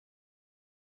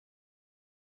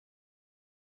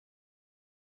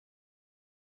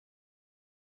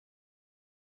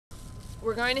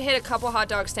we're going to hit a couple hot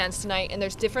dog stands tonight, and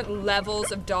there's different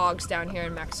levels of dogs down here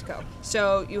in Mexico.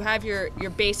 So you have your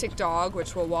basic dog,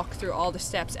 which we'll walk through all the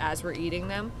steps as we're eating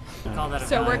them.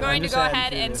 So we're going to go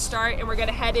ahead and start, and we're going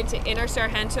to head into Inner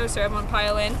Sargento, so everyone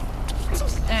pile in.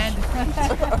 And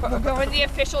we'll go in the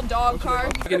official dog car.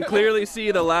 You can clearly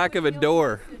see the lack of a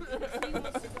door.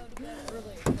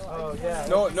 Oh yeah.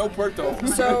 No puerto.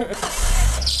 So.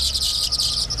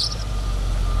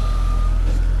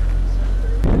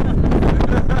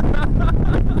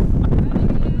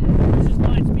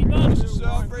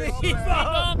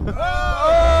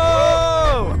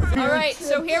 Alright,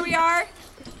 so here we are.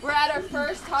 We're at our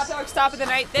first hot dog stop of the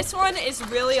night. This one is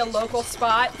really a local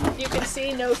spot. You can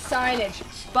see no signage,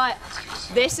 but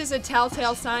this is a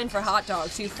telltale sign for hot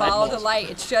dogs. You follow the light.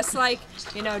 It's just like,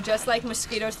 you know, just like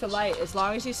mosquitoes to light. As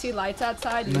long as you see lights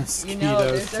outside, you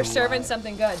know they're serving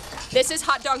something good. This is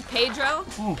hot dog Pedro.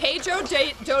 Pedro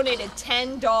donated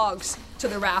 10 dogs to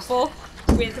the raffle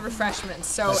with refreshments.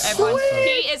 So everyone,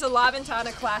 he is a La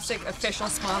Ventana Classic official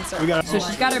sponsor. So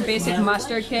she's got her basic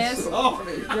mustard kiss,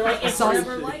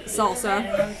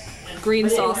 salsa, green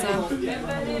salsa,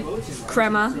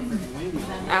 crema,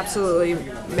 absolutely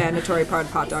mandatory part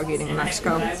of hot dog eating in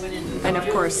Mexico, and of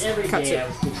course katsu.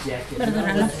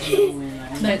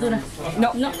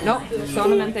 No,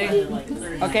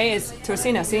 solamente. Okay, it's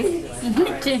tocino, see?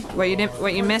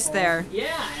 What you missed there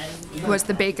was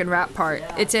the bacon wrap part.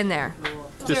 It's in there.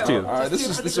 Just two. All right, this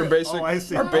is our basic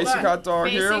hot dog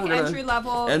here. Basic entry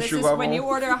level. This is when you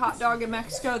order a hot dog in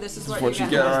Mexico. This is what you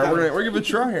get. All right, we're gonna give it a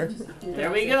try here. There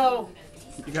we go.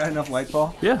 You got enough light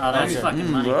ball? Yeah. Oh, that's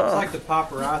fucking money. It's like the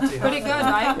paparazzi. Pretty good,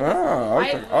 right?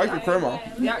 I like the crema.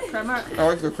 Yeah, crema. I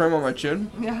like the crema on my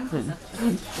chin. Yeah.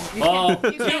 Oh,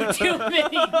 too many.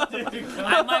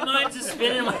 My mind's just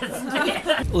spinning.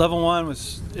 Level 1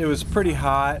 was pretty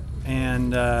hot,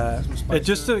 and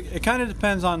it kind of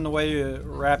depends on the way you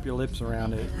wrap your lips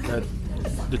around it. That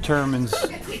determines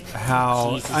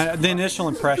how the initial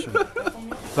impression.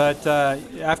 But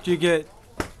after you get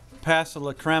past the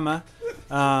la crema,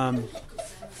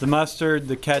 the mustard,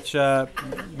 the ketchup,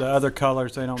 the other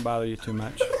colors, they don't bother you too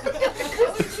much.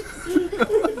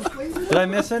 Did I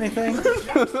miss anything?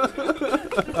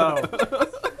 Oh.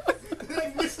 Did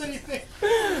I miss anything?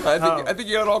 I think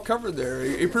you got it all covered there.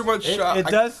 You pretty much shot. It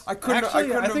does. I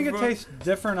think it tastes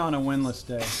different on a windless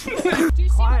day. Do you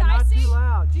see what I see? Too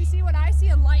loud. Do you see what I see?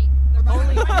 A light. They're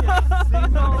only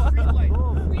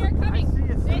We are coming.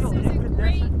 This is a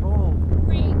great.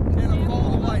 Anna, follow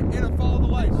the light. Anna, follow the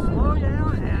light. Slow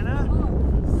down, Anna.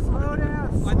 Slow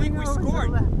down. I think we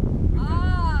scored.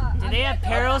 Do they have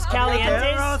perros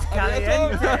calientes?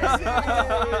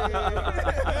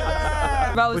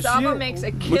 Rosalba makes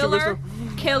a killer,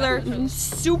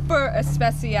 super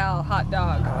especial hot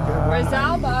dog.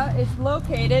 Rosalba is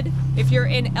located, if you're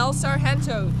in El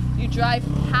Sargento, you drive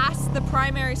past the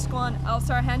primary school in El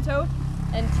Sargento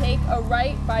and take a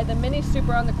right by the mini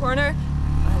super on the corner.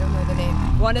 I don't know the name.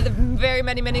 One of the very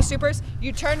many supers.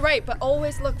 You turn right, but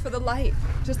always look for the light.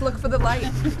 Just look for the light.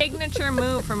 Signature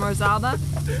move from Rosalba.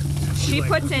 She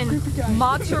puts in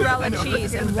mozzarella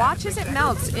cheese and watches it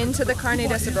melts into the carne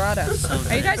deshebrada.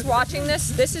 Are you guys watching this?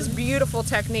 This is beautiful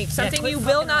technique. Something you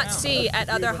will not see at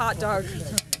other hot dog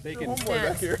stands.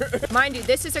 Mind you,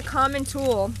 this is a common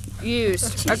tool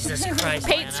used. A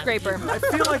paint scraper. I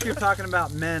feel like you're talking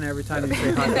about men every time you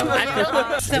say hot dog.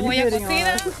 Cebolla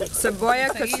cocida. Cebolla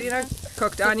cocida.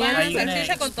 Cooked onions. Are you going to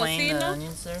explain the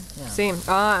onions, sir? Sí.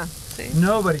 Ah.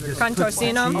 Nobody just Con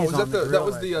tocino. Oh, that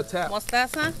was the tap.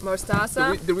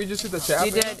 Mostaza. Did we just hit the tap?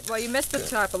 You did. Well, you missed the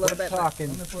tap a little bit. talking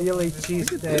Philly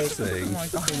cheesesteak.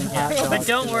 But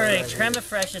don't worry, crema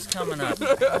fresh is coming up.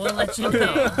 We'll let you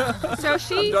know. So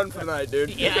she. I'm done for the night,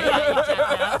 dude. Yeah, you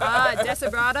checked out.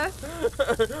 Deshebrada.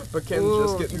 But Ken's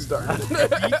just getting started.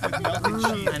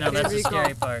 I know, that's the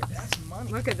scary part.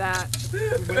 Look at that.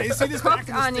 When they see this Cooked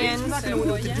onions.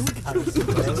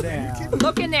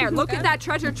 Look in there. Look at that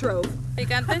treasure trove.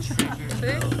 Picante.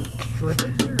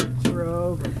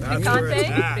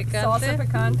 Picante. Salsa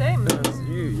picante.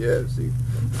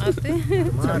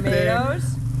 Tomatoes.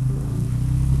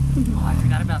 Oh, I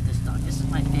forgot about this dog. This is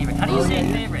my favorite. How do you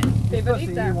say favorite?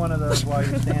 Favorita. One of those while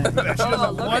you're standing.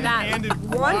 Oh, look at that.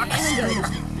 One-handed.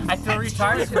 I feel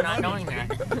retarded for not knowing that.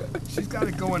 She's got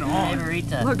it going on.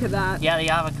 Favorita. Look at that. Yeah, the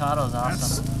avocado is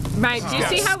awesome. Mike, do you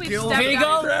see how we've stepped Here you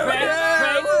go, Craig,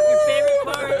 your favorite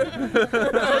part.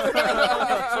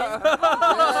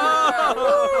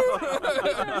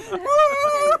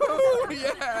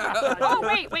 yeah. Oh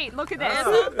wait, look at this.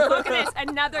 Look at this.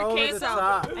 Another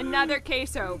queso. Another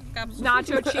queso.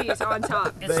 Nacho cheese on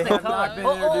top. It's They the have not been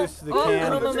introduced to the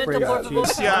can of spring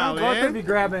cheese. Both could be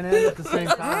grabbing in at the same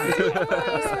time.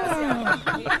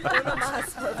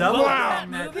 Double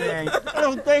can that thing.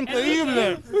 Eso está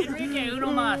increíble. Enrique, uno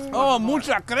más. Oh,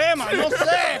 mucha crema, no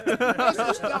sé.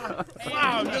 Eso está.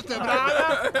 Wow,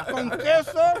 deshebrada, con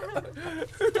queso.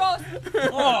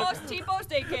 Dos tipos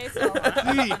de queso.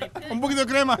 Sí, un poquito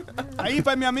de crema. Ahí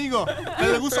para mi amigo, que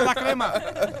le gusta la crema.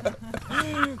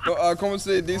 ¿Cómo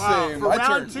se dice? Wow, My round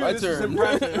turn. two, My this is turn.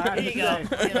 impressive. Here you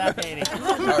go. See that, baby.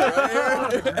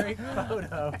 Great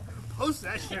photo. Post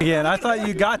that shit. Again, I thought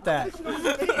you got that.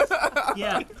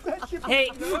 Yeah. Hey,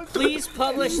 please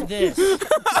publish this.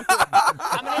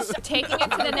 I'm taking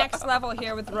it to the next level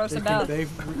here with Rosabel.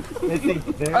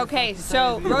 Okay,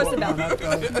 so Rosabel.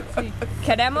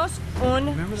 Queremos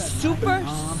un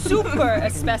super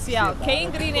especial. ¿Qué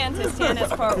ingredientes tienes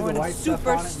por un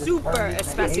super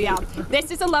especial?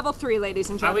 This is a level 3, ladies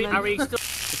and Are gentlemen. we still?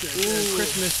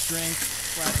 Christmas drink.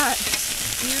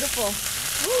 Beautiful.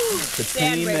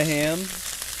 Between the ham.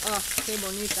 Oh, qué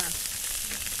bonita.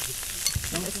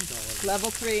 Level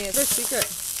 3 is the secret.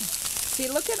 See,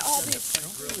 look at all these.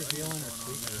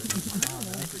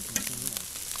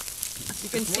 You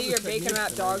can see your bacon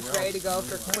wrapped dogs ready to go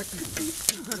for quick.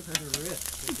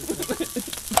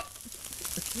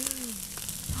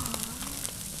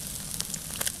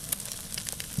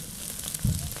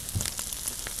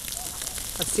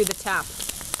 Let's see the tap.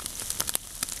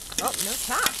 Oh, no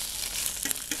tap.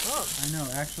 Oh. I know,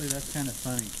 actually that's kind of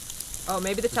funny. Oh,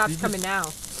 maybe the tap's coming now.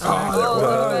 Oh, a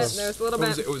little bit. There's a little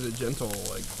bit. It was a gentle,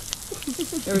 like,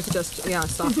 There was just, yeah,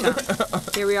 soft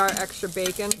tap. Here we are, extra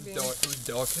bacon. it was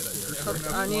delicate, I guess.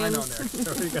 Cooked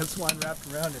onions. You got swine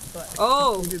wrapped around it.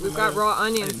 Oh, we've got raw I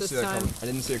onions didn't see this that time. coming. I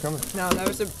didn't see it coming. No, that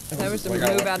was a Like,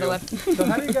 move out of left. So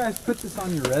how do you guys put this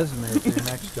on your resume for your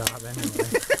next job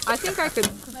anyway? I think I could.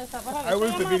 I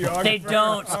was the videographer. They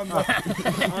don't. On the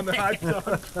hot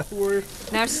dog tour.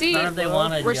 Now see, Not if they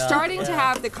want a we're job. starting to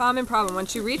have the common problem.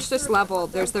 Once you reach this level,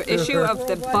 there's the issue of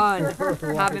the bun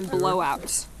having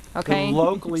blowouts. Okay. The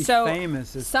locally so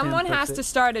famous is someone Tim has puts to it.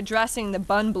 start addressing the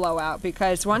bun blowout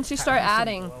because once you start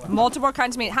adding multiple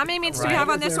kinds of meat, how many meats do we have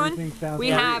on this one? We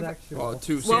have. Oh,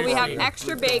 two. Well, we have seriously.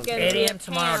 extra bacon. 8 we a.m. have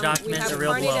tomorrow ham, documents we have a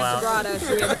real carne blowout. deshebrada,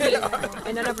 so we have beef,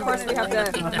 and then of course we have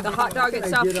the hot dog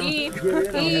itself.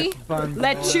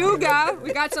 Lechuga.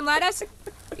 We got some lettuce.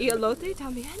 Y elote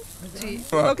también.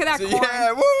 Look at that corn.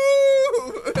 Yeah, woo!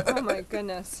 Oh my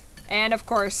goodness. And of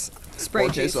course, spray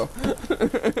More cheese. queso.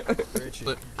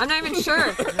 I'm not even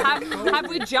sure. Have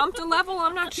we jumped a level?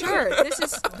 I'm not sure. This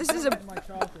is a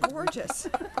gorgeous.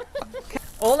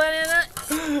 Hola, nena.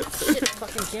 Shit,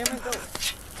 fucking camera, go.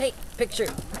 Hey, picture.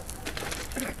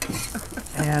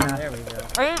 Anna. There we go.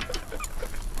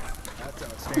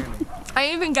 I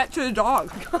didn't even get to the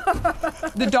dog.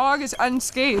 The dog is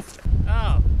unscathed.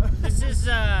 Oh, this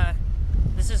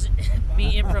is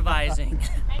me improvising.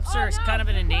 Sir, it's kind of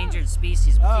an endangered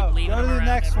species. We keep leaving go to them the around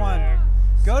next everywhere.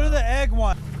 one. Go to the egg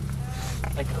one.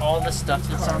 Like all the stuff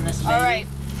that's on this baby. All right,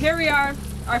 here we are,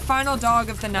 our final dog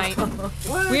of the night.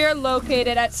 We are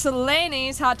located at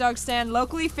Seleni's hot dog stand,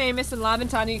 locally famous in La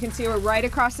Ventana. You can see we're right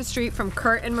across the street from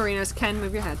Kurt and Marina's. Ken,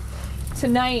 move your head.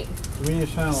 Tonight, We need to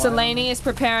shine a light. Selene is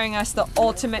preparing us the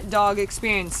ultimate dog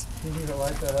experience. You need to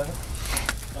light that up.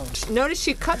 Notice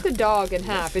she cut the dog in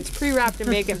half. It's pre-wrapped in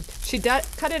bacon. She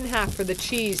cut it in half for the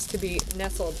cheese to be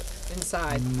nestled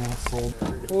inside. Nestled.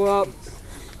 Whoa.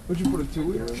 Would you put a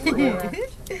 2-liter?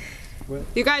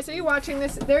 You guys, are you watching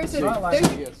this? There's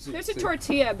a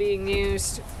tortilla being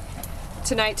used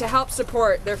tonight to help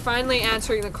support. They're finally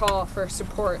answering the call for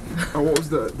support. Oh, what was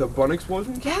the bun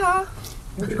explosion? Yeah.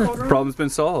 Problem's been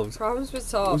solved. Problems with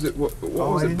solved. Was it what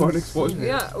was it? Bun explosion?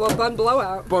 Yeah, well, bun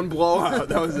blowout. Bun blowout.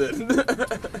 That was it.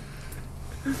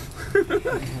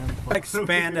 Like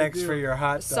spandex for your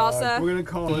hot dog. Salsa, We're gonna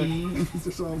call it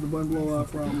to solve the bun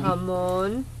blowout problem.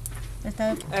 jamon,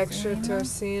 extra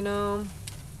tocino,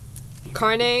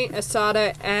 carne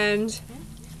asada, and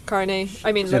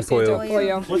losito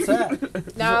pollo. What's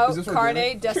that? Now, Is this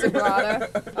carne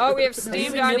deshebrada. Oh, we have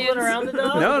steamed Nibbling around onions. the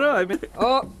dog? No, I mean,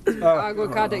 Oh,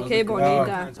 aguacate, que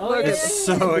bonita. Look at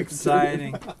So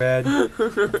exciting. Red.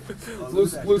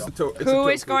 Lose the toe. Who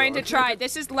is going to try?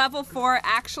 This is level 4.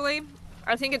 Actually,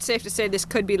 I think it's safe to say this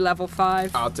could be level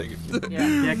 5. I'll take it.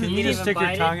 Yeah, can you You just even stick your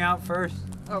bite it? tongue out first?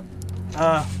 Oh.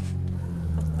 Uh,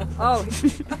 Oh,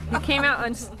 he came out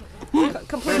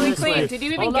completely clean. Did you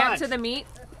even Hold get on. to the meat?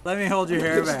 let me hold your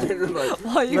hair back.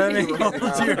 Oh, you Let me hold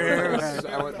your hair back.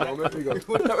 I went moment. He goes,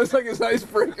 that was like his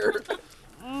icebreaker.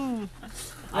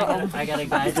 I got a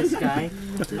guy. This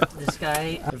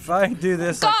guy. If I do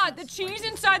this, God, the cheese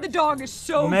inside the dog is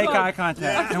so make good. eye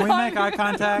contact. Can we make eye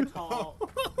contact?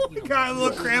 Got a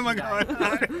little crema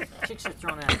going. Chicks are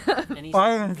thrown out. And he's,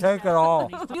 I can take it all.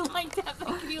 you like that?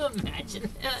 Can you imagine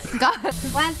that?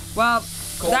 God. Well,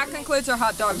 that concludes our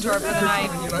hot dog tour for the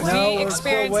night. We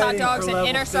experienced hot dogs in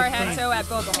Inner Sargento at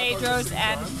both Pedro's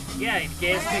and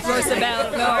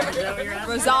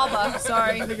Rosalba,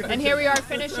 sorry. And here we are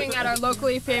finishing at our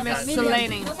locally famous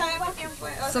Selene.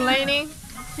 Selene,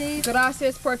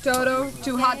 gracias por todo.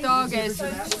 Tu hot dog is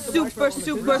super,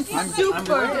 super,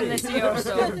 super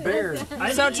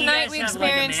delicioso. So tonight we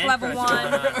experienced level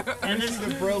 1,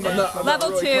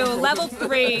 level 2, level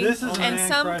 3, and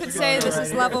some could say this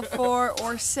is level 4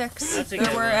 or 6.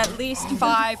 There were at least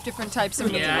 5 different types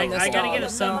of meat in this I gotta dog. get a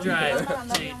thumb drive.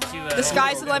 The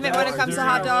sky's the limit when it comes to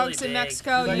hot dogs in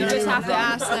Mexico. You just have to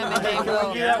ask them and they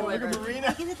will deliver.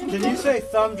 Can you say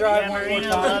thumb drive one more Marina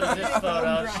time? loves this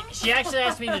photo. She actually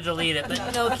asked me to delete it,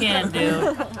 but no can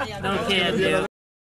do. No can do.